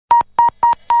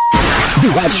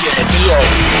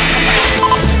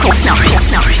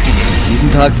Kurznachrichten.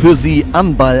 Jeden Tag für Sie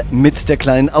am Ball mit der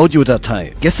kleinen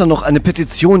Audiodatei. Gestern noch eine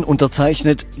Petition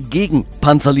unterzeichnet gegen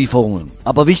Panzerlieferungen.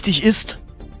 Aber wichtig ist,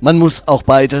 man muss auch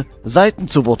beide Seiten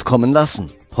zu Wort kommen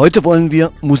lassen. Heute wollen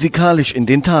wir musikalisch in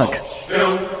den Tag.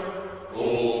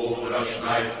 Oder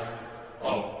schneit,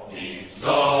 ob die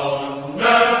Sonne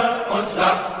uns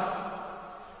lacht,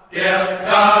 der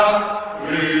Tag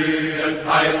glühend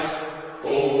heiß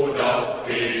oder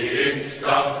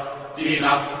finster die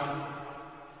Nacht.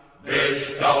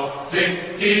 Bestaubt sind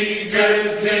die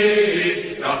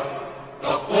Gesichter,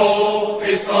 doch froh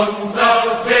ist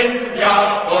unser Sinn,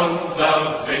 ja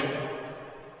unser Sinn.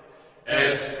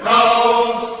 Es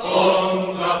braust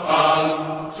unser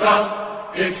Panzer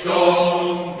im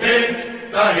Sturmwind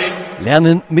dahin.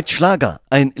 Lernen mit Schlager,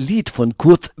 ein Lied von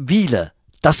Kurt Wiele,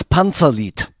 das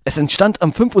Panzerlied. Es entstand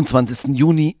am 25.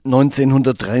 Juni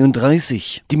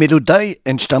 1933. Die Melodie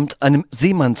entstammt einem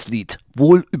Seemannslied,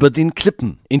 wohl über den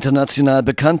Klippen. International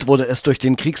bekannt wurde es durch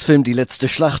den Kriegsfilm Die letzte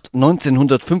Schlacht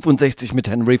 1965 mit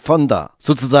Henry Fonda.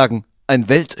 Sozusagen ein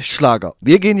Weltschlager.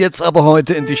 Wir gehen jetzt aber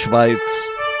heute in die Schweiz.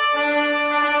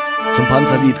 Zum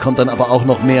Panzerlied kommt dann aber auch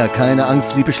noch mehr. Keine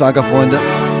Angst, liebe Schlagerfreunde.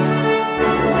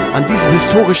 An diesem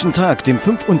historischen Tag, dem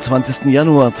 25.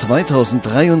 Januar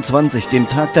 2023, dem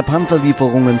Tag der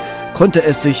Panzerlieferungen, konnte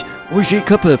es sich Roger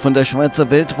Köppel von der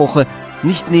Schweizer Weltwoche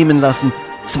nicht nehmen lassen,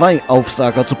 zwei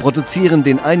Aufsager zu produzieren,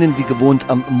 den einen wie gewohnt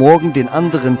am Morgen, den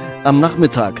anderen am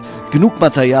Nachmittag. Genug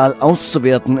Material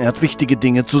auszuwerten, er hat wichtige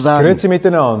Dinge zu sagen. Grüezi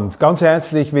miteinander, ganz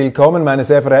herzlich willkommen, meine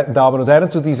sehr verehrten Damen und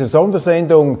Herren, zu dieser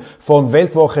Sondersendung von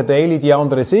Weltwoche Daily, die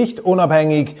andere Sicht,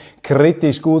 unabhängig,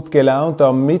 kritisch, gut gelaunt,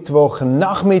 am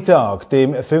Mittwochnachmittag,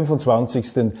 dem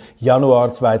 25.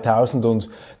 Januar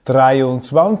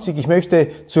 2023. Ich möchte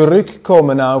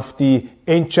zurückkommen auf die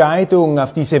Entscheidung,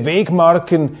 auf diese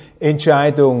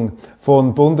Wegmarkenentscheidung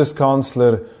von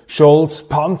Bundeskanzler Scholz,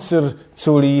 Panzer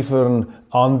zu liefern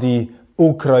an die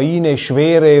Ukraine,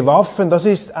 schwere Waffen. Das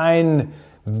ist ein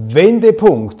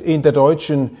Wendepunkt in der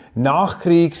deutschen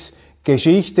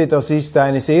Nachkriegsgeschichte. Das ist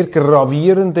eine sehr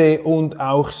gravierende und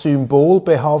auch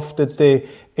symbolbehaftete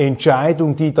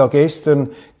Entscheidung, die da gestern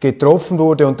getroffen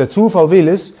wurde. Und der Zufall will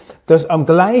es, dass am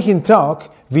gleichen Tag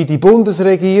wie die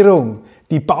Bundesregierung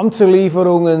die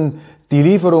Panzerlieferungen, die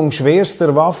Lieferung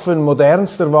schwerster Waffen,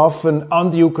 modernster Waffen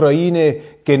an die Ukraine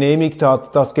genehmigt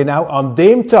hat, dass genau an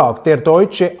dem Tag der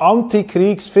deutsche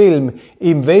Antikriegsfilm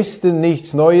Im Westen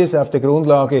nichts Neues auf der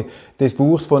Grundlage des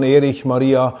Buchs von Erich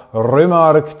Maria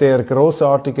Remarque, der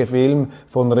großartige Film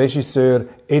von Regisseur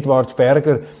Edward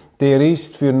Berger, der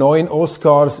ist für 9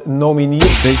 Oscars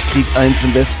nominiert. Weltkrieg 1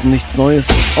 im Westen nichts Neues,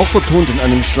 auch vertont in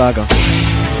einem Schlager.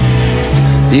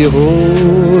 Die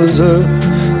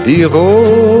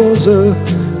Rose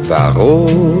war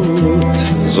rot,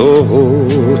 so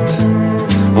rot,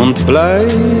 und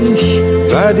bleich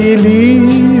war die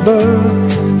Liebe,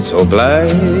 so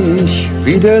bleich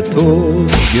wie der Tod.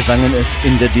 Wir sangen es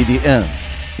in der DDR.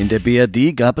 In der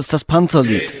BRD gab es das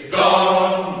Panzerlied.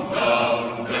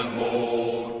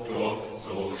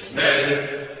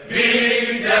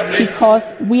 Because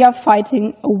we are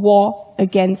fighting a war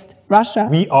against Russia.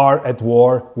 We are at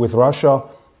war with Russia.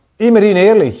 Immerhin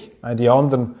ehrlich. Die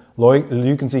anderen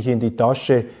lügen sich in die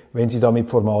Tasche, wenn sie da mit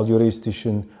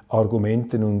formaljuristischen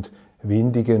Argumenten und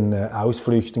windigen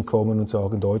Ausflüchten kommen und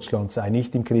sagen, Deutschland sei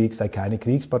nicht im Krieg, sei keine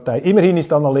Kriegspartei. Immerhin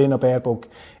ist Annalena Baerbock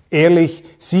ehrlich.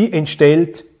 Sie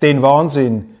entstellt den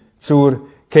Wahnsinn zur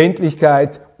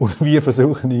Kenntlichkeit und wir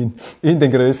versuchen ihn in den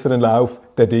größeren Lauf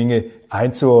der Dinge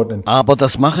einzuordnen. Aber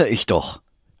das mache ich doch.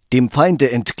 Dem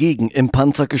Feinde entgegen im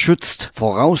Panzer geschützt,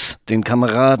 voraus den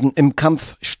Kameraden im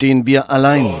Kampf stehen wir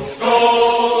allein.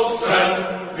 Stoßen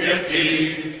wir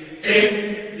tief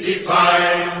in die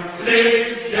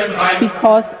feindlichen Reihen.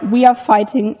 Because we are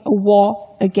fighting a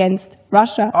war against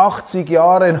Russia. 80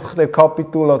 Jahre nach der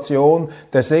Kapitulation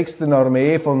der 6.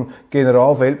 Armee von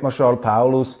Generalfeldmarschall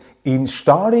Paulus in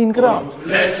Stalingrad.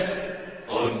 Lässt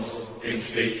uns im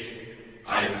Stich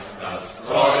einst das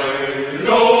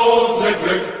treulose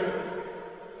Glück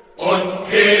und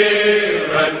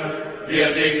kehren wir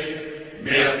nicht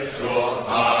mehr zur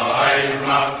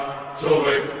Heimat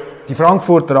zurück. Die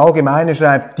Frankfurter Allgemeine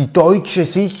schreibt, die deutsche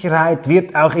Sicherheit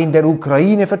wird auch in der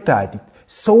Ukraine verteidigt.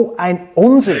 So ein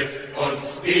Unsinn.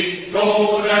 Uns die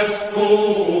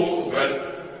Todeskugel,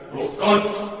 ruft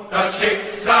uns das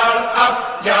Schicksal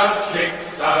ab, ja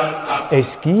Schicksal ab.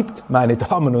 Es gibt, meine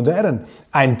Damen und Herren,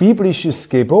 ein biblisches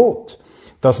Gebot,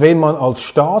 dass wenn man als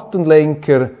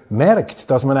Staatenlenker merkt,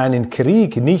 dass man einen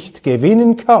Krieg nicht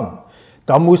gewinnen kann,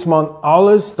 Da muss man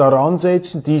alles daran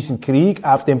setzen, diesen Krieg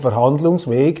auf dem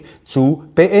Verhandlungsweg zu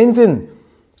beenden.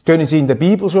 Das können Sie in der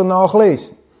Bibel schon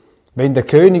nachlesen. Wenn der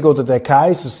König oder der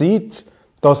Kaiser sieht,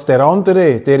 dass der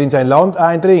andere, der in sein Land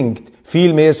eindringt,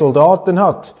 viel mehr Soldaten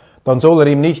hat, dann soll er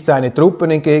ihm nicht seine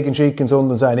Truppen entgegenschicken,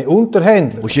 sondern seine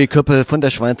Unterhändler. Roger Köppel von der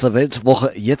Schweizer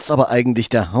Weltwoche, jetzt aber eigentlich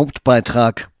der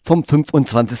Hauptbeitrag vom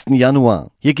 25.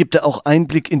 Januar. Hier gibt er auch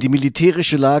Einblick in die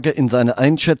militärische Lage, in seine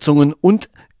Einschätzungen und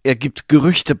er gibt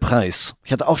Gerüchte preis.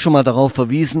 Ich hatte auch schon mal darauf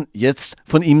verwiesen, jetzt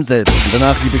von ihm selbst. Und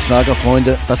danach, liebe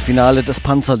Schlagerfreunde, das Finale des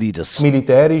Panzerliedes.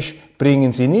 Militärisch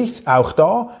bringen sie nichts. Auch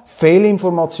da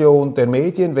Fehlinformation der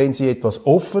Medien. Wenn Sie etwas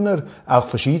offener auch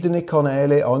verschiedene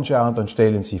Kanäle anschauen, dann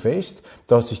stellen Sie fest,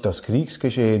 dass sich das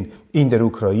Kriegsgeschehen in der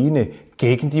Ukraine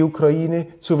gegen die Ukraine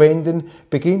zu wenden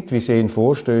beginnt. Wir sehen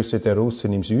Vorstöße der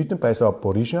Russen im Süden bei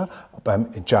Saporischschja, beim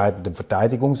entscheidenden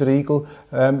Verteidigungsriegel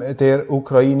der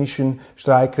ukrainischen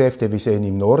Streitkräfte. Wir sehen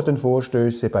im Norden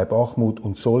Vorstöße bei Bachmut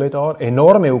und Soledar.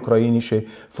 Enorme ukrainische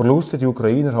Verluste. Die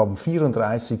Ukrainer haben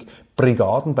 34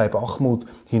 Brigaden bei Bachmut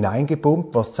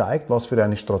hineingepumpt, was zeigt, was für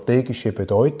eine strategische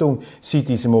Bedeutung sie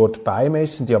diesem Ort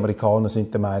beimessen. Die Amerikaner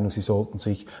sind der Meinung, sie sollten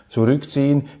sich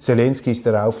zurückziehen. Zelensky ist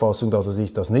der Auffassung, dass er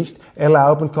sich das nicht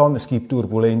erlauben kann. Es gibt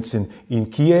Turbulenzen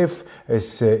in Kiew.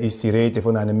 Es ist die Rede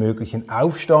von einem möglichen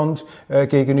Aufstand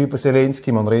gegenüber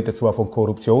Zelensky. Man redet zwar von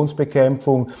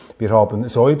Korruptionsbekämpfung. Wir haben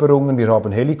Säuberungen, wir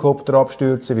haben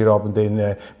Helikopterabstürze, wir haben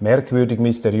den merkwürdig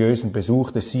mysteriösen Besuch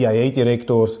des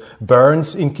CIA-Direktors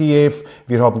Burns in Kiew.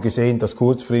 Wir haben gesehen, dass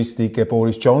kurzfristig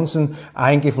Boris Johnson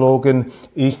eingeflogen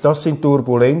ist. Das sind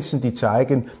Turbulenzen, die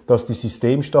zeigen, dass die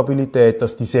Systemstabilität,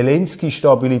 dass die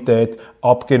Zelensky-Stabilität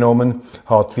abgenommen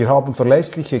hat. Wir haben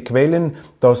verlässliche Quellen,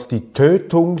 dass die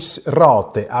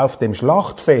Tötungsrate auf dem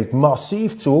Schlachtfeld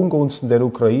massiv zu Ungunsten der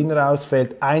Ukrainer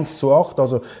ausfällt. 1:8,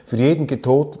 also für jeden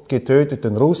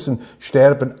getöteten Russen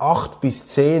sterben 8 bis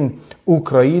 10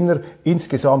 Ukrainer.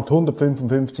 Insgesamt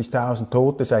 155.000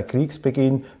 Tote seit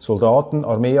Kriegsbeginn. Soldaten,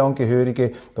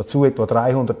 Armeeangehörige, dazu etwa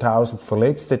 300.000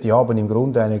 Verletzte, die haben im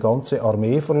Grunde eine ganze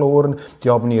Armee verloren, die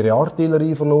haben ihre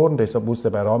Artillerie verloren, deshalb musste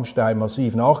bei Rammstein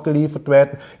massiv nachgeliefert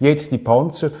werden. Jetzt die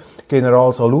Panzer.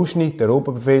 General Saluschny, der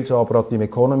Oberbefehlshaber, hat im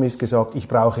Economist gesagt, ich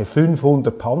brauche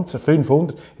 500 Panzer,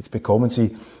 500. Jetzt bekommen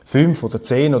sie 5 oder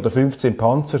 10 oder 15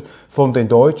 Panzer von den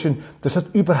Deutschen. Das hat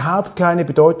überhaupt keine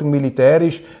Bedeutung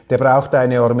militärisch. Der braucht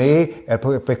eine Armee, er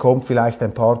bekommt vielleicht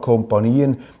ein paar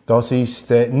Kompanien. Das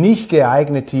ist nicht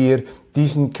geeignet hier,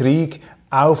 diesen Krieg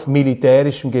auf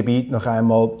militärischem Gebiet noch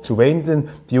einmal zu wenden.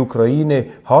 Die Ukraine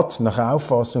hat nach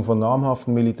Auffassung von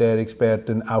namhaften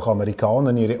Militärexperten, auch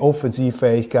Amerikanern, ihre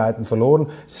Offensivfähigkeiten verloren.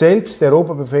 Selbst der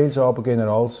Oberbefehlshaber,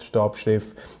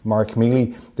 Generalstabschef Mark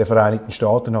Milley der Vereinigten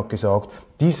Staaten hat gesagt,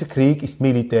 dieser Krieg ist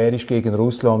militärisch gegen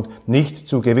Russland nicht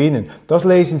zu gewinnen. Das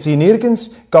lesen Sie nirgends,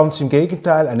 ganz im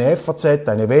Gegenteil, eine FAZ,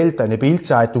 eine Welt, eine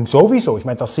Bildzeitung sowieso. Ich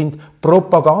meine, das sind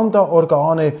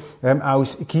Propagandaorgane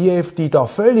aus Kiew, die da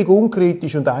völlig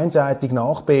unkritisch und einseitig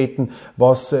nachbeten,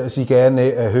 was sie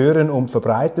gerne hören und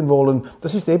verbreiten wollen.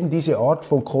 Das ist eben diese Art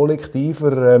von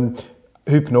kollektiver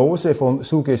Hypnose, von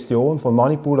Suggestion, von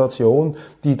Manipulation,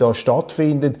 die da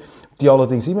stattfindet, die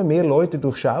allerdings immer mehr Leute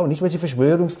durchschauen, nicht weil sie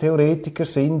Verschwörungstheoretiker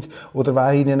sind oder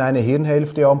weil ihnen eine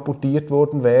Hirnhälfte amputiert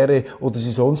worden wäre oder sie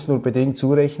sonst nur bedingt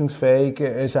zurechnungsfähig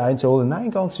sein sollen.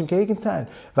 Nein, ganz im Gegenteil,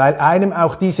 weil einem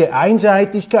auch diese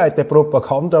Einseitigkeit der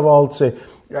Propagandawalze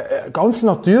ganz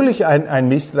natürlich ein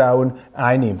Misstrauen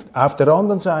einnimmt. Auf der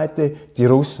anderen Seite die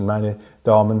Russen, meine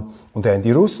Damen und Herren,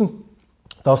 die Russen.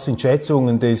 Das sind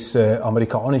Schätzungen des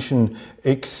amerikanischen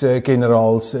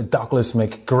Ex-Generals Douglas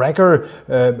MacGregor.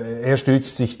 Er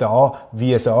stützt sich da,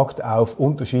 wie er sagt, auf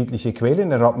unterschiedliche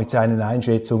Quellen. Er hat mit seinen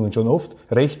Einschätzungen schon oft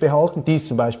recht behalten. Dies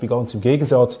zum Beispiel ganz im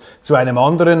Gegensatz zu einem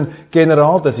anderen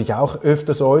General, der sich auch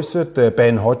öfters äußert,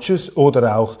 Ben Hodges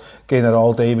oder auch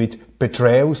General David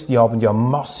Petraeus, die haben ja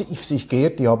massiv sich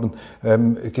geehrt, die haben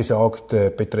gesagt,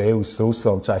 Petraeus,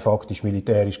 Russland sei faktisch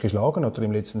militärisch geschlagen, hat er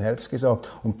im letzten Herbst gesagt.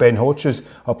 Und Ben Hodges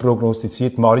hat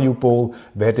prognostiziert, Mariupol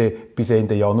werde bis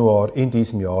Ende Januar in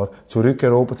diesem Jahr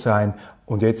zurückerobert sein.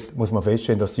 Und jetzt muss man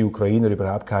feststellen, dass die Ukrainer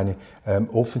überhaupt keine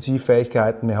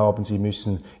Offensivfähigkeiten mehr haben. Sie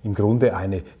müssen im Grunde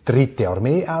eine dritte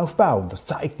Armee aufbauen. Das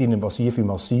zeigt ihnen, was hier für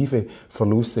massive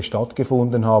Verluste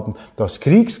stattgefunden haben. Das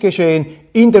Kriegsgeschehen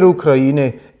in der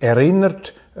Ukraine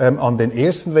erinnert an den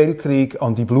Ersten Weltkrieg,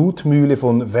 an die Blutmühle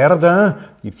von Verdun.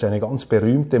 Gibt es eine ganz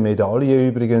berühmte Medaille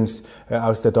übrigens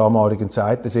aus der damaligen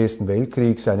Zeit des Ersten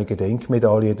Weltkriegs, eine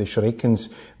Gedenkmedaille des Schreckens,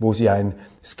 wo sie ein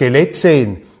Skelett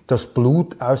sehen, das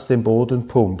Blut aus dem Boden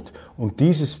pumpt. Und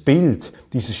dieses Bild,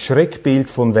 dieses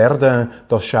Schreckbild von Verdun,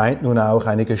 das scheint nun auch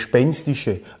eine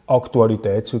gespenstische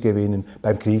Aktualität zu gewinnen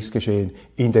beim Kriegsgeschehen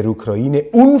in der Ukraine.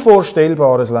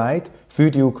 Unvorstellbares Leid für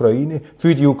die Ukraine,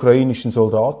 für die ukrainischen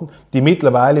Soldaten, die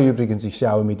mittlerweile übrigens, ich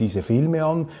schaue mir diese Filme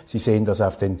an, Sie sehen das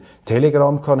auf den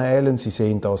Telegram-Kanälen, Sie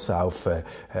sehen das auch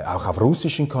auf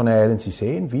russischen Kanälen, Sie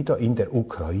sehen wieder in der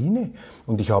Ukraine,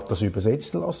 und ich habe das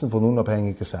übersetzen lassen von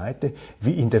unabhängiger Seite,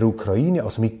 wie in der Ukraine,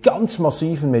 also mit ganz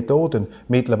massiven Methoden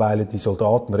mittlerweile die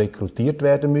Soldaten rekrutiert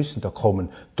werden müssen. Da kommen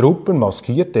Truppen,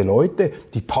 maskierte Leute,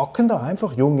 die packen da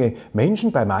einfach junge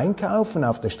Menschen beim Einkaufen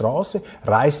auf der Straße,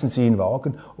 reißen sie in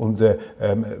Wagen und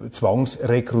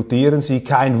zwangsrekrutieren sie.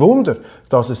 Kein Wunder,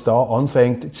 dass es da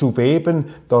anfängt zu beben,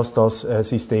 dass das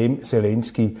System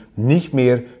Zelensky nicht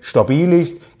mehr stabil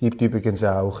ist. Gibt übrigens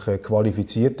auch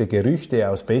qualifizierte Gerüchte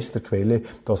aus bester Quelle,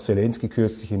 dass Zelensky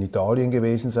kürzlich in Italien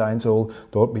gewesen sein soll,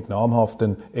 dort mit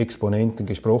namhaften Exponenten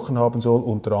gesprochen haben soll,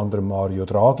 unter anderem Mario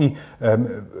Draghi,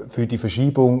 für die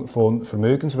Verschiebung von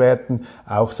Vermögenswerten.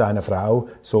 Auch seiner Frau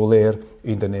soll er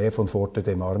in der Nähe von Forte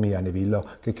dei Marmi eine Villa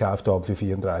gekauft haben für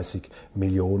 34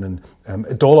 Millionen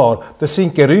Dollar. Das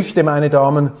sind Gerüchte, meine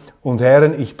Damen und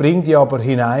Herren. Ich bringe die aber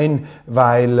hinein,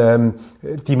 weil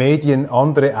die Medien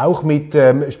andere auch mit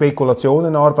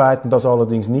Spekulationen arbeiten, das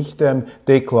allerdings nicht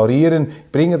deklarieren.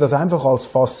 Ich bringe das einfach als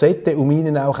Facette, um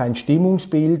Ihnen auch ein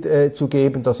Stimmungsbild zu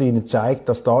geben, das Ihnen zeigt,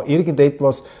 dass da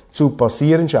irgendetwas zu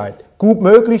passieren scheint. Gut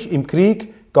möglich im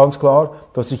Krieg, ganz klar,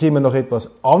 dass sich immer noch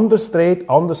etwas anders dreht,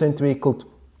 anders entwickelt,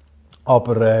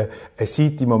 aber es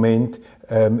sieht im Moment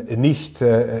nicht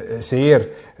sehr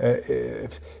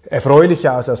erfreulich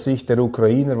aus Sicht der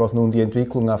Ukrainer, was nun die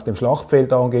Entwicklung auf dem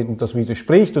Schlachtfeld angeht, und das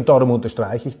widerspricht, und darum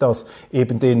unterstreiche ich das,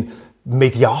 eben den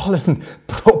medialen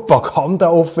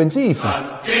Propagandaoffensiven.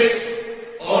 Dann ist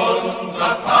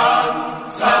unser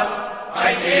Panzer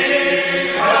ein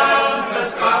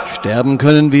ehernes Grab. Sterben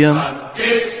können wir. Dann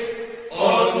ist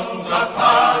unser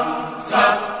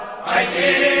Panzer ein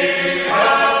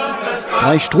ehernes Grab.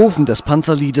 3 Strophen des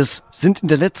Panzerliedes sind in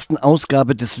der letzten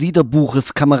Ausgabe des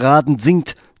Liederbuches Kameraden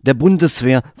singt der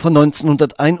Bundeswehr von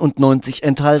 1991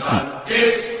 enthalten. Dann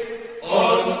ist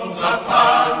unser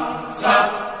Panzer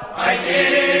ein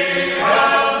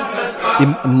ehernes Grab.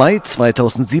 Im Mai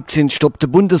 2017 stoppte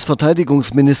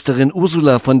Bundesverteidigungsministerin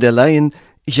Ursula von der Leyen,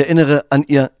 ich erinnere an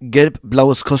ihr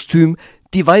gelb-blaues Kostüm,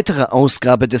 die weitere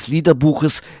Ausgabe des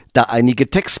Liederbuches, da einige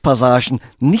Textpassagen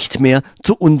nicht mehr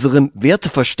zu unserem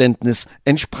Werteverständnis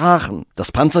entsprachen.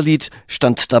 Das Panzerlied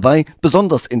stand dabei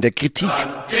besonders in der Kritik. Dann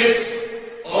ist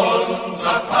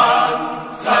unser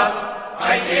Panzer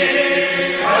ein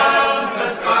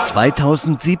ehernes Grab.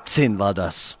 2017 war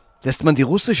das. Lässt man die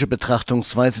russische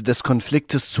Betrachtungsweise des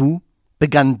Konfliktes zu,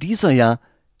 begann dieser Jahr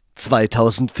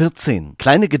 2014.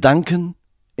 Kleine Gedanken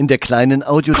in der kleinen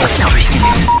Audiodatei.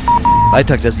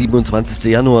 Freitag, der 27.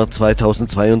 Januar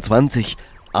 2022.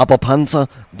 Aber Panzer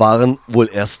waren wohl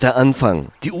erst der Anfang.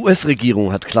 Die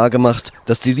US-Regierung hat klargemacht,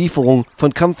 dass die Lieferung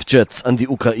von Kampfjets an die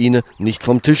Ukraine nicht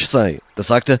vom Tisch sei. Das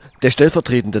sagte der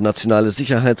stellvertretende nationale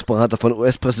Sicherheitsberater von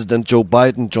US-Präsident Joe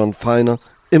Biden, John Heiner,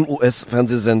 im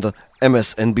US-Fernsehsender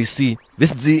MSNBC.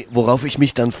 Wissen Sie, worauf ich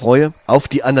mich dann freue? Auf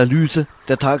die Analyse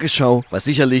der Tagesschau, weil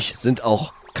sicherlich sind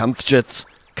auch Kampfjets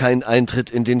kein Eintritt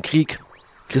in den Krieg.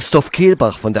 Christoph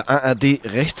Kehlbach von der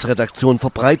ARD-Rechtsredaktion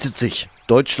verbreitet sich.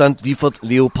 Deutschland liefert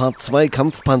Leopard 2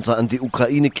 Kampfpanzer an die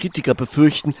Ukraine. Kritiker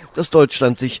befürchten, dass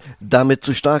Deutschland sich damit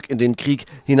zu stark in den Krieg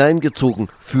hineingezogen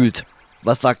fühlt.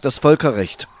 Was sagt das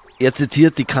Völkerrecht? Er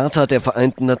zitiert die Charta der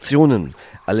Vereinten Nationen.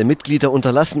 Alle Mitglieder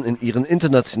unterlassen in ihren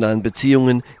internationalen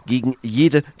Beziehungen gegen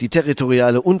jede die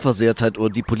territoriale Unversehrtheit oder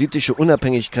die politische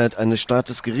Unabhängigkeit eines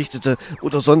Staates gerichtete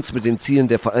oder sonst mit den Zielen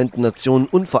der Vereinten Nationen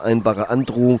unvereinbare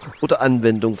Androhung oder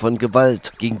Anwendung von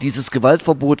Gewalt. Gegen dieses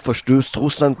Gewaltverbot verstößt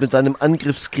Russland mit seinem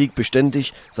Angriffskrieg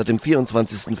beständig seit dem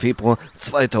 24. Februar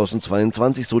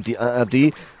 2022, so die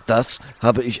ARD. Das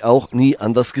habe ich auch nie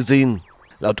anders gesehen.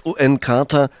 Laut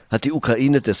UN-Charta hat die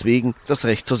Ukraine deswegen das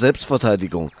Recht zur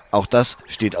Selbstverteidigung. Auch das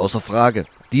steht außer Frage.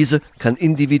 Diese kann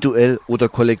individuell oder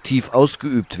kollektiv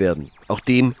ausgeübt werden. Auch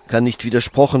dem kann nicht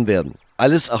widersprochen werden.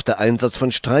 Alles, auch der Einsatz von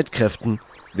Streitkräften,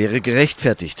 wäre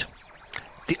gerechtfertigt.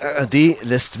 Die ARD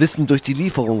lässt wissen, durch die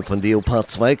Lieferung von Leopard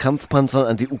 2 Kampfpanzern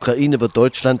an die Ukraine wird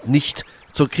Deutschland nicht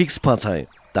zur Kriegspartei.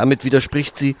 Damit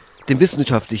widerspricht sie dem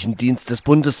wissenschaftlichen Dienst des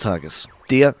Bundestages.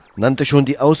 Der nannte schon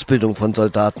die Ausbildung von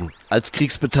Soldaten als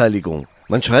Kriegsbeteiligung.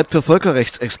 Man schreibt, für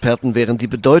Völkerrechtsexperten wären die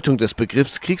Bedeutung des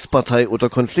Begriffs Kriegspartei oder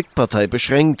Konfliktpartei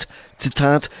beschränkt.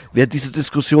 Zitat: Wer diese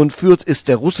Diskussion führt, ist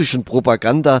der russischen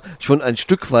Propaganda schon ein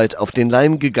Stück weit auf den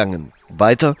Leim gegangen.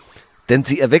 Weiter: denn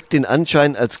sie erweckt den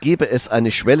Anschein, als gäbe es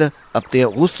eine Schwelle, ab der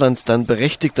Russland dann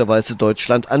berechtigterweise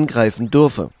Deutschland angreifen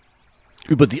dürfe.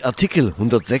 Über die Artikel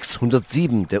 106,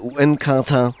 107 der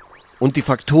UN-Charta und die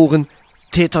Faktoren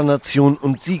Täternation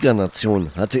und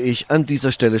Siegernation hatte ich an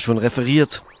dieser Stelle schon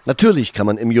referiert. Natürlich kann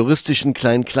man im juristischen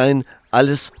Klein-Klein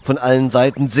alles von allen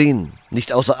Seiten sehen.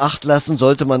 Nicht außer Acht lassen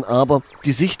sollte man aber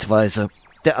die Sichtweise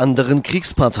der anderen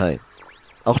Kriegspartei.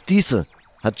 Auch diese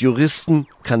hat Juristen,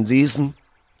 kann lesen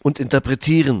und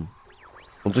interpretieren.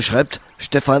 Und so schreibt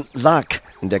Stefan Lag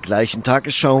in der gleichen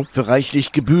Tagesschau für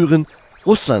reichlich Gebühren: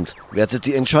 Russland wertet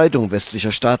die Entscheidung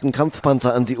westlicher Staaten,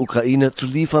 Kampfpanzer an die Ukraine zu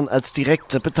liefern, als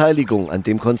direkte Beteiligung an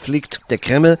dem Konflikt. Der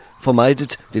Kreml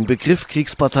vermeidet den Begriff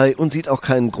Kriegspartei und sieht auch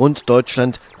keinen Grund,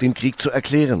 Deutschland den Krieg zu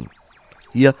erklären.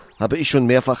 Hier habe ich schon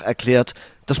mehrfach erklärt,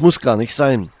 das muss gar nicht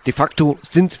sein. De facto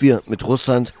sind wir mit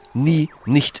Russland nie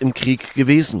nicht im Krieg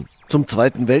gewesen. Zum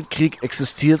Zweiten Weltkrieg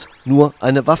existiert nur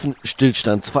eine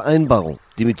Waffenstillstandsvereinbarung,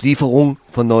 die mit Lieferung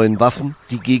von neuen Waffen,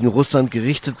 die gegen Russland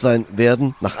gerichtet sein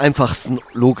werden, nach einfachsten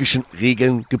logischen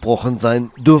Regeln gebrochen sein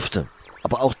dürfte.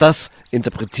 Aber auch das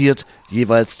interpretiert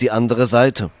jeweils die andere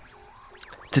Seite.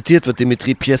 Zitiert wird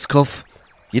Dmitri Pjeskow: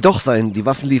 Jedoch seien die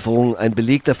Waffenlieferungen ein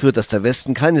Beleg dafür, dass der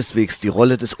Westen keineswegs die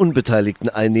Rolle des Unbeteiligten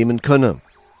einnehmen könne.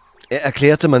 Er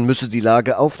erklärte, man müsse die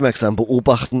Lage aufmerksam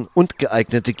beobachten und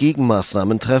geeignete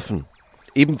Gegenmaßnahmen treffen.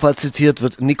 Ebenfalls zitiert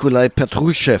wird Nikolai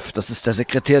Petruschew, das ist der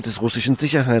Sekretär des russischen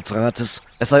Sicherheitsrates.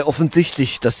 Es sei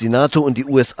offensichtlich, dass die NATO und die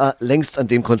USA längst an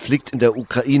dem Konflikt in der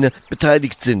Ukraine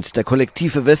beteiligt sind. Der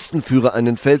kollektive Westen führe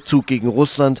einen Feldzug gegen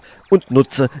Russland und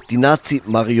nutze die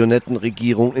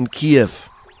Nazi-Marionettenregierung in Kiew.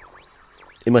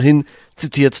 Immerhin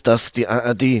zitiert das die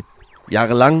ARD.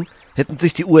 Jahrelang hätten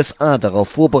sich die USA darauf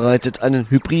vorbereitet, einen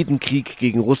hybriden Krieg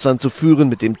gegen Russland zu führen,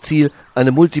 mit dem Ziel,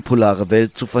 eine multipolare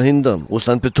Welt zu verhindern.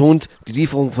 Russland betont, die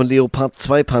Lieferung von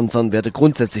Leopard-2-Panzern werde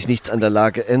grundsätzlich nichts an der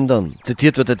Lage ändern.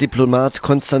 Zitiert wird der Diplomat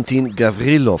Konstantin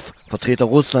Gawrilow, Vertreter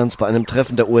Russlands, bei einem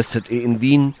Treffen der OSZE in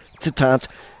Wien. Zitat: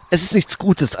 Es ist nichts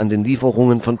Gutes an den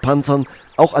Lieferungen von Panzern,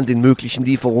 auch an den möglichen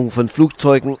Lieferungen von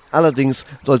Flugzeugen. Allerdings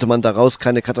sollte man daraus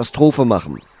keine Katastrophe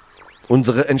machen.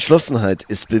 Unsere Entschlossenheit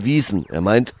ist bewiesen. Er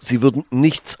meint, sie würden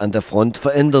nichts an der Front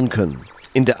verändern können.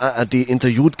 In der ARD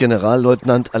interviewt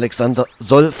Generalleutnant Alexander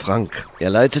Solfrank. Er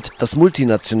leitet das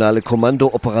multinationale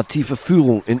Kommando Operative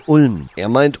Führung in Ulm. Er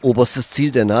meint, oberstes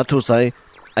Ziel der NATO sei,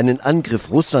 einen Angriff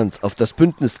Russlands auf das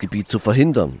Bündnisgebiet zu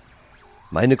verhindern.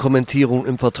 Meine Kommentierung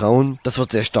im Vertrauen, das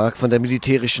wird sehr stark von der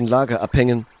militärischen Lage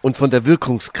abhängen und von der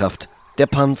Wirkungskraft der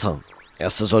Panzer.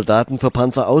 Erste Soldaten für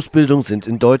Panzerausbildung sind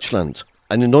in Deutschland.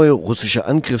 Eine neue russische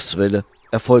Angriffswelle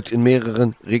erfolgt in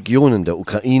mehreren Regionen der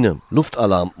Ukraine.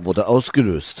 Luftalarm wurde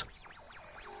ausgelöst.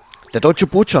 Der deutsche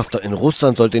Botschafter in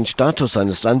Russland soll den Status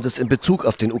seines Landes in Bezug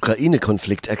auf den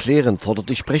Ukraine-Konflikt erklären, fordert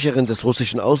die Sprecherin des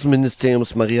russischen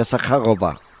Außenministeriums Maria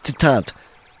Sacharowa. Zitat: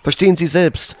 Verstehen Sie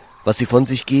selbst, was Sie von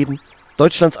sich geben?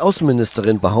 Deutschlands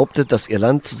Außenministerin behauptet, dass ihr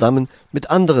Land zusammen mit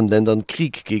anderen Ländern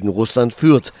Krieg gegen Russland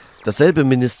führt. Dasselbe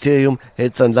Ministerium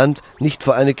hält sein Land nicht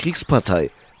für eine Kriegspartei.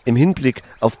 Im Hinblick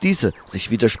auf diese sich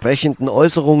widersprechenden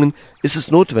Äußerungen ist es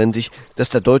notwendig, dass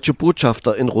der deutsche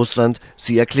Botschafter in Russland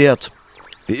sie erklärt.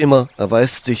 Wie immer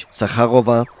erweist sich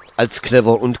Sacharowa als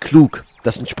clever und klug.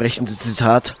 Das entsprechende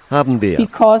Zitat haben wir.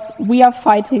 Because we are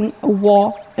fighting a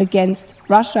war against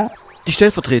Russia. Die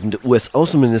stellvertretende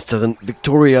US-Außenministerin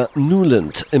Victoria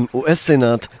Nuland im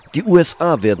US-Senat: Die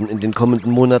USA werden in den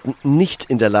kommenden Monaten nicht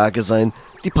in der Lage sein,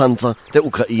 die Panzer der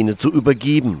Ukraine zu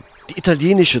übergeben. Die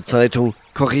italienische Zeitung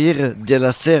Corriere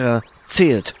della Sera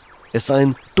zählt, es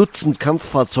seien Dutzend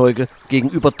Kampffahrzeuge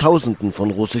gegenüber Tausenden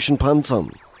von russischen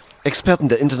Panzern. Experten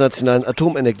der Internationalen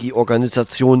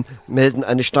Atomenergieorganisation melden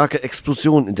eine starke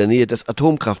Explosion in der Nähe des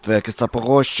Atomkraftwerkes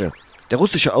Saporoschsche. Der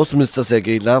russische Außenminister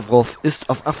Sergei Lavrov ist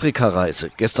auf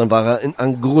Afrikareise. Gestern war er in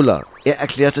Angola. Er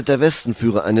erklärte, der Westen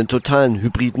führe einen totalen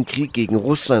hybriden Krieg gegen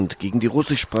Russland. Gegen die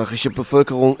russischsprachige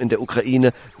Bevölkerung in der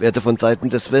Ukraine werde von Seiten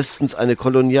des Westens eine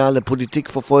koloniale Politik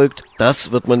verfolgt.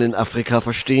 Das wird man in Afrika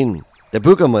verstehen. Der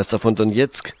Bürgermeister von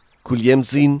Donetsk,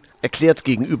 Kuljemsin, erklärt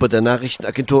gegenüber der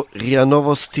Nachrichtenagentur RIA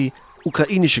Novosti,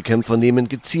 ukrainische Kämpfer nehmen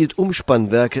gezielt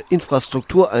Umspannwerke,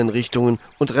 Infrastruktureinrichtungen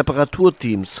und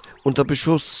Reparaturteams unter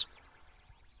Beschuss.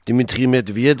 Dmitri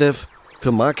Medvedev,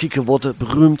 für markige Worte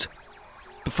berühmt,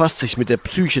 befasst sich mit der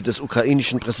Psyche des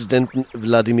ukrainischen Präsidenten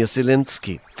Wladimir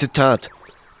Zelensky. Zitat: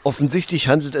 Offensichtlich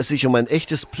handelt es sich um ein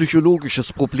echtes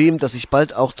psychologisches Problem, das sich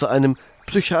bald auch zu einem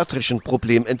psychiatrischen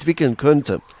Problem entwickeln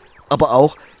könnte. Aber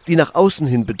auch die nach außen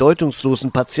hin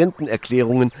bedeutungslosen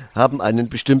Patientenerklärungen haben einen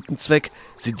bestimmten Zweck.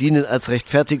 Sie dienen als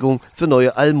Rechtfertigung für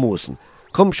neue Almosen.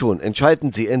 Komm schon,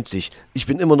 entscheiden Sie endlich. Ich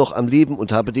bin immer noch am Leben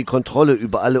und habe die Kontrolle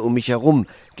über alle um mich herum.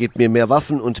 Gebt mir mehr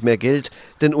Waffen und mehr Geld,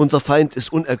 denn unser Feind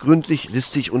ist unergründlich,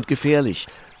 listig und gefährlich.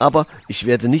 Aber ich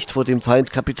werde nicht vor dem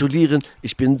Feind kapitulieren.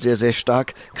 Ich bin sehr, sehr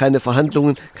stark. Keine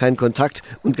Verhandlungen, kein Kontakt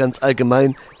und ganz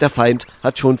allgemein, der Feind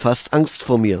hat schon fast Angst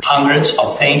vor mir. Hundreds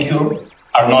of thank you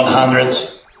are not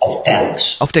hundreds of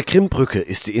thanks. Auf der Krimbrücke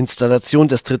ist die Installation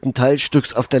des 3.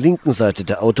 Teilstücks auf der linken Seite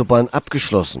der Autobahn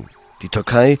abgeschlossen. Die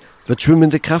Türkei wird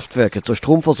schwimmende Kraftwerke zur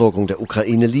Stromversorgung der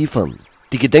Ukraine liefern.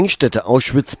 Die Gedenkstätte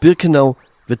Auschwitz-Birkenau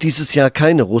wird dieses Jahr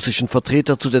keine russischen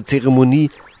Vertreter zu der Zeremonie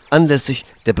anlässlich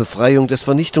der Befreiung des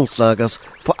Vernichtungslagers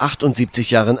vor 78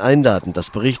 Jahren einladen.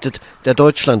 Das berichtet der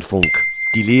Deutschlandfunk.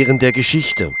 Die Lehren der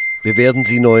Geschichte. Wir werden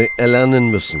sie neu erlernen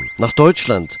müssen. Nach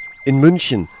Deutschland. In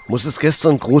München muss es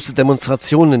gestern große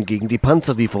Demonstrationen gegen die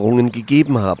Panzerlieferungen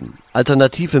gegeben haben.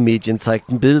 Alternative Medien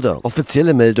zeigten Bilder.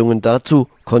 Offizielle Meldungen dazu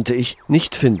konnte ich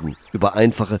nicht finden, über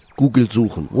einfache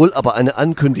Google-Suchen. Wohl aber eine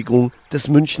Ankündigung des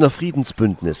Münchner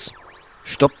Friedensbündnis.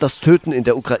 Stoppt das Töten in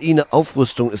der Ukraine,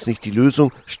 Aufrüstung ist nicht die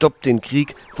Lösung, stoppt den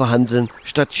Krieg, verhandeln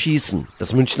statt schießen.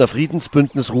 Das Münchner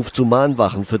Friedensbündnis ruft zu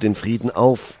Mahnwachen für den Frieden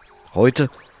auf.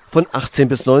 Heute von 18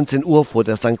 bis 19 Uhr vor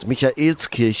der St.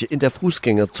 Michaelskirche in der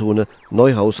Fußgängerzone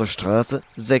Neuhauser Straße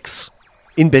 6.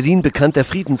 In Berlin bekannt der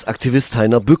Friedensaktivist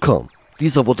Heiner Bücker.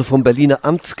 Dieser wurde vom Berliner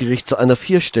Amtsgericht zu einer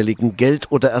 4-stelligen Geld-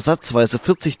 oder ersatzweise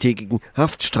 40-tägigen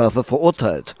Haftstrafe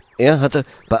verurteilt. Er hatte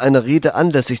bei einer Rede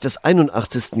anlässlich des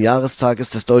 81. Jahrestages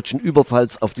des deutschen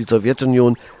Überfalls auf die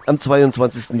Sowjetunion am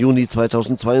 22. Juni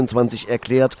 2022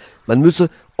 erklärt, man müsse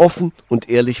offen und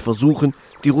ehrlich versuchen,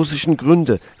 die russischen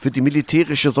Gründe für die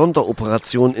militärische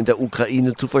Sonderoperation in der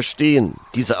Ukraine zu verstehen.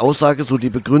 Diese Aussage, so die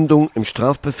Begründung im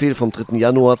Strafbefehl vom 3.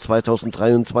 Januar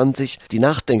 2023, die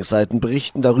Nachdenkseiten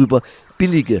berichten darüber,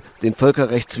 billige den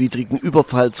völkerrechtswidrigen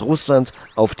Überfalls Russlands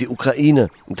auf die Ukraine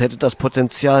und hätte das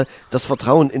Potenzial, das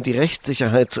Vertrauen in die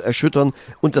Rechtssicherheit zu erschüttern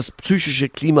und das psychische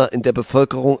Klima in der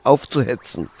Bevölkerung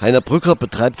aufzuhetzen. Heiner Bücker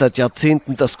betreibt seit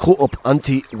Jahrzehnten das Coop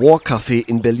Anti-War-Café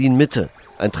in Berlin-Mitte.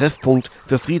 Ein Treffpunkt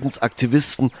für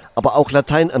Friedensaktivisten, aber auch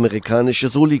lateinamerikanische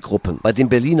Soli-Gruppen, bei den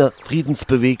Berliner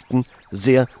Friedensbewegten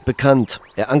sehr bekannt.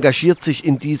 Er engagiert sich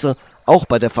in dieser auch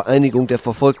bei der Vereinigung der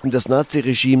Verfolgten des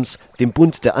Naziregimes, dem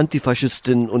Bund der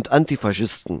Antifaschistinnen und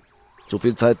Antifaschisten. So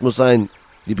viel Zeit muss sein,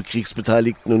 liebe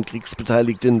Kriegsbeteiligten und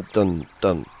Kriegsbeteiligten, dann.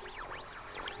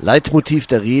 Leitmotiv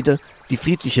der Rede: die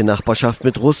friedliche Nachbarschaft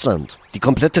mit Russland. Die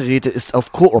komplette Rede ist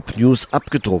auf Coop News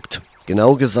abgedruckt.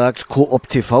 Genau gesagt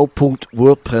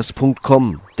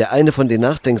cooptv.wordpress.com. Der eine von den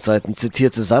Nachdenkseiten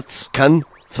zitierte Satz kann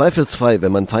zweifelsfrei,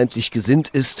 wenn man feindlich gesinnt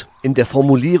ist, in der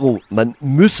Formulierung, man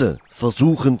müsse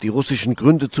versuchen, die russischen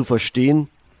Gründe zu verstehen,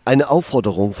 eine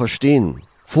Aufforderung verstehen.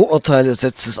 Vorurteile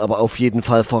setzt es aber auf jeden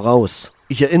Fall voraus.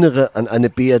 Ich erinnere an eine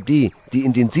BRD, die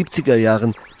in den 70er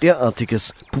Jahren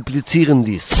derartiges publizieren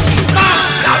ließ.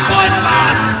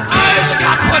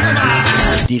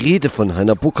 Die Rede von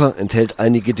Heiner Bücker enthält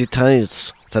einige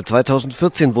Details. Seit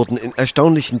 2014 wurden in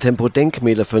erstaunlichem Tempo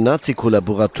Denkmäler für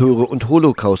Nazi-Kollaborateure und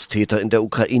Holocaust-Täter in der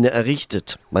Ukraine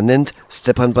errichtet. Man nennt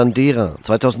Stepan Bandera.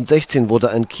 2016 wurde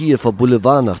ein Kiewer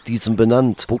Boulevard nach diesem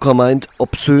benannt. Bücker meint,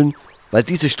 obszön, weil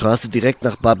diese Straße direkt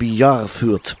nach Babi Yar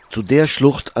führt, zu der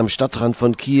Schlucht am Stadtrand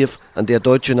von Kiew, an der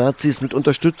deutsche Nazis mit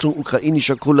Unterstützung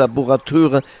ukrainischer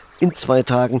Kollaborateure in 2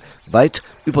 Tagen weit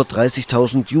über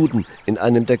 30.000 Juden in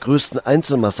einem der größten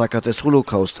Einzelmassaker des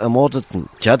Holocaust ermordeten.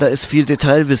 Tja, da ist viel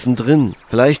Detailwissen drin.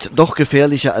 Vielleicht doch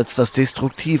gefährlicher als das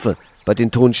Destruktive bei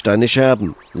den Tonsteine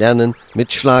Scherben. Lernen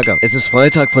mit Schlager. Es ist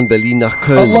Freitag von Berlin nach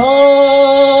Köln.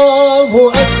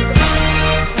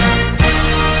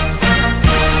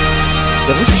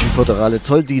 Der russische föderale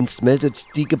Zolldienst meldet,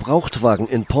 die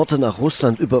Gebrauchtwagenimporte nach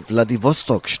Russland über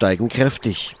Wladiwostok steigen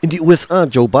kräftig. In die USA: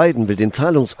 Joe Biden will den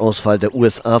Zahlungsausfall der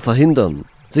USA verhindern.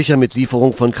 Sicher mit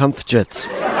Lieferung von Kampfjets.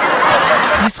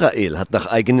 Israel hat nach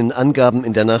eigenen Angaben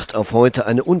in der Nacht auf heute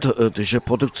eine unterirdische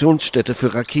Produktionsstätte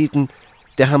für Raketen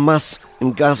der Hamas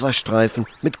im Gazastreifen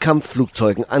mit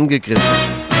Kampfflugzeugen angegriffen.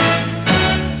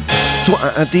 Zur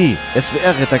ARD.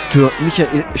 SWR-Redakteur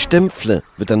Michael Stempfle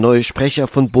wird der neue Sprecher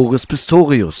von Boris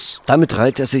Pistorius. Damit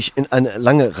reiht er sich in eine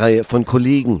lange Reihe von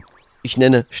Kollegen. Ich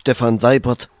nenne Stefan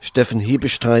Seibert, Steffen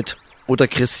Hebestreit oder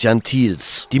Christian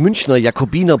Thiels. Die Münchner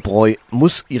Jakobinerbräu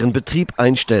muss ihren Betrieb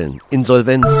einstellen.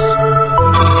 Insolvenz.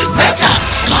 Wetter,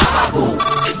 Marabu,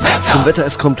 Wetter. Zum Wetter: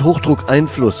 es kommt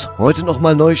Hochdruckeinfluss. Heute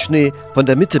nochmal Neuschnee von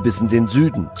der Mitte bis in den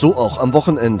Süden. So auch am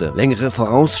Wochenende. Längere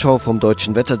Vorausschau vom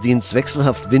Deutschen Wetterdienst: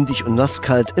 wechselhaft windig und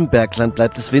nasskalt. Im Bergland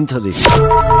bleibt es winterlich.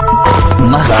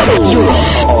 Marabu.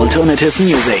 Alternative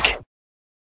Music.